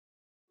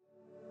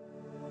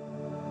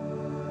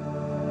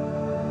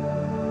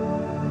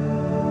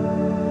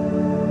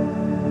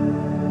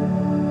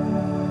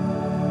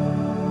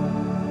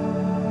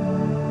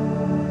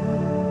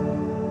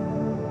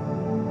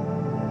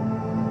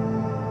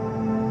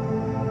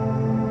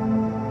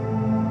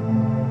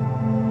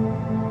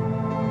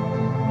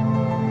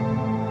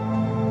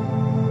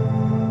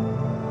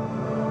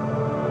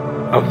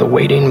of the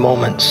waiting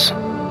moments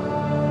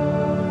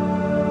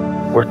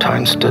where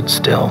time stood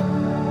still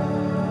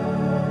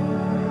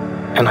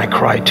and I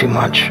cried too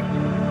much.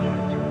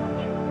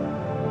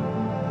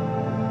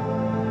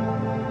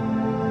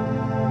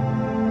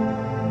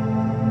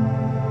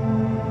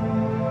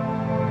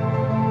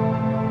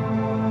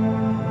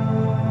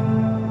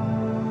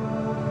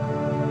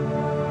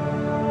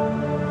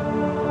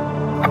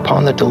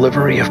 Upon the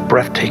delivery of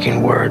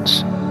breathtaking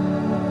words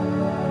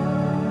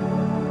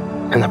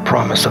and the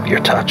promise of your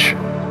touch.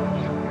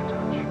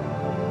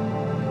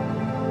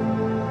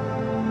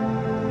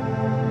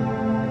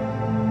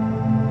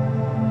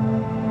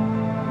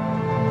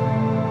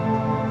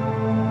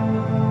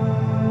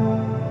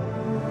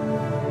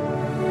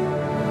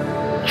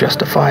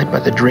 Justified by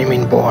the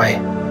dreaming boy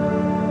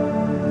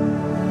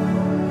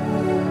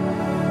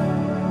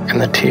and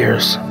the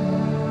tears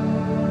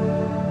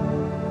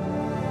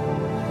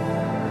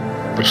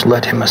which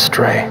led him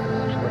astray.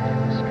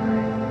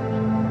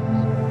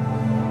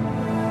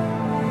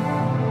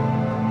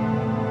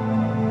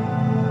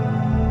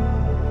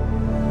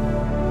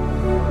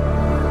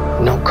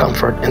 No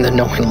comfort in the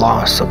knowing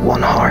loss of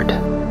one heart.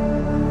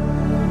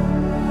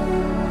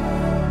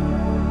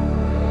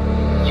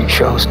 You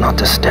chose not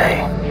to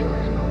stay.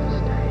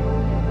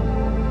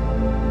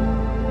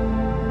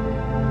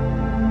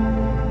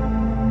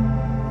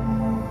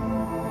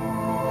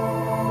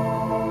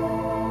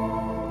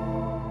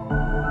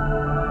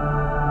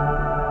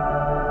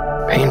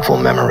 Painful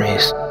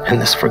memories in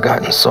this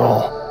forgotten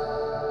soul.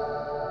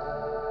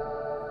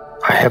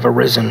 I have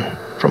arisen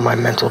from my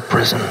mental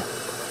prison.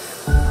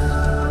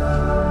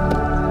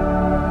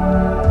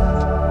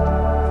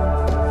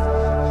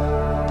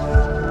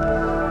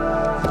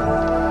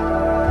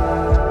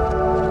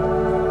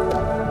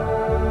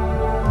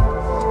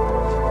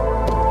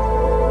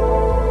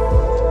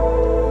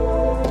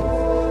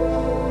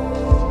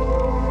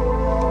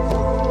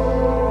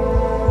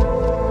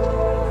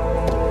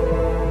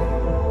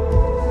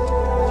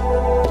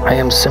 I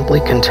am simply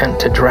content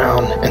to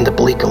drown in the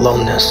bleak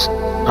aloneness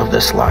of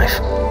this life.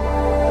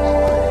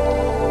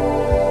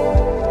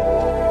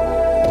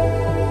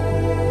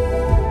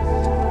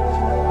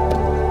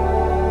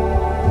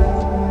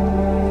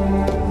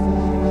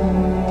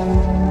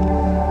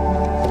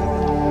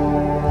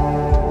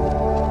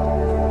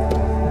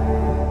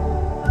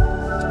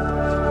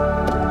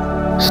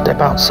 Step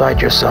outside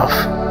yourself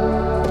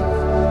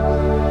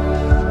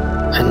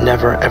and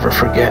never ever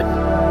forget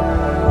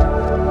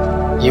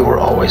you were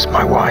always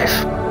my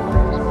wife.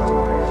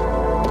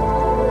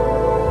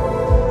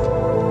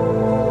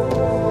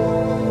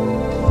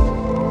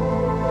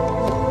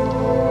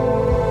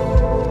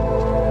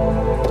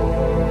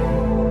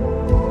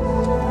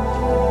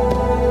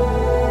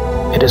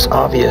 It is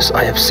obvious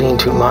I have seen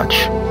too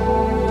much,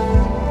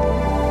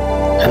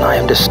 and I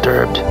am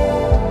disturbed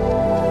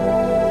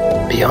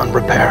beyond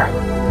repair.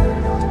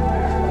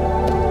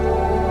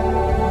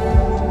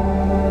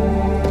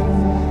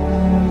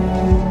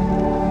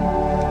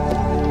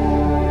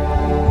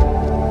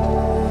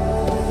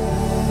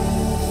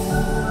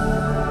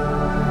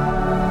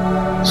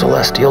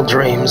 Celestial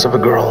dreams of a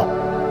girl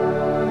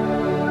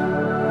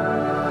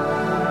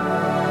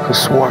who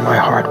swore my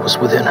heart was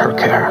within her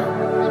care.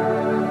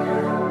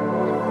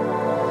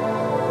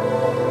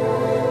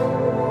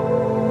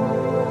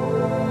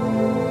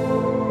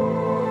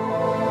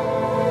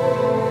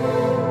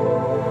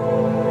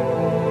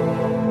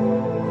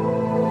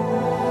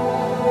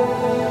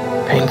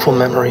 Painful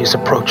memories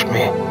approach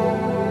me,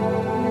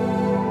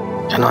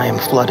 and I am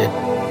flooded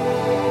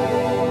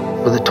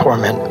with the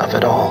torment of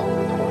it all.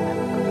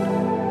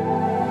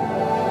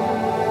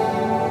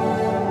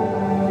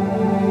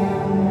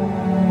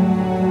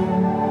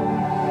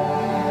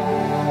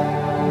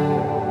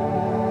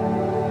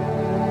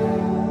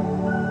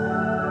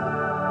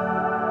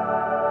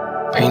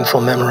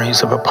 Painful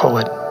memories of a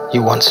poet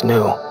you once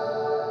knew,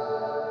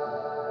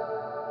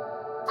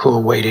 who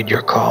awaited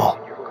your call.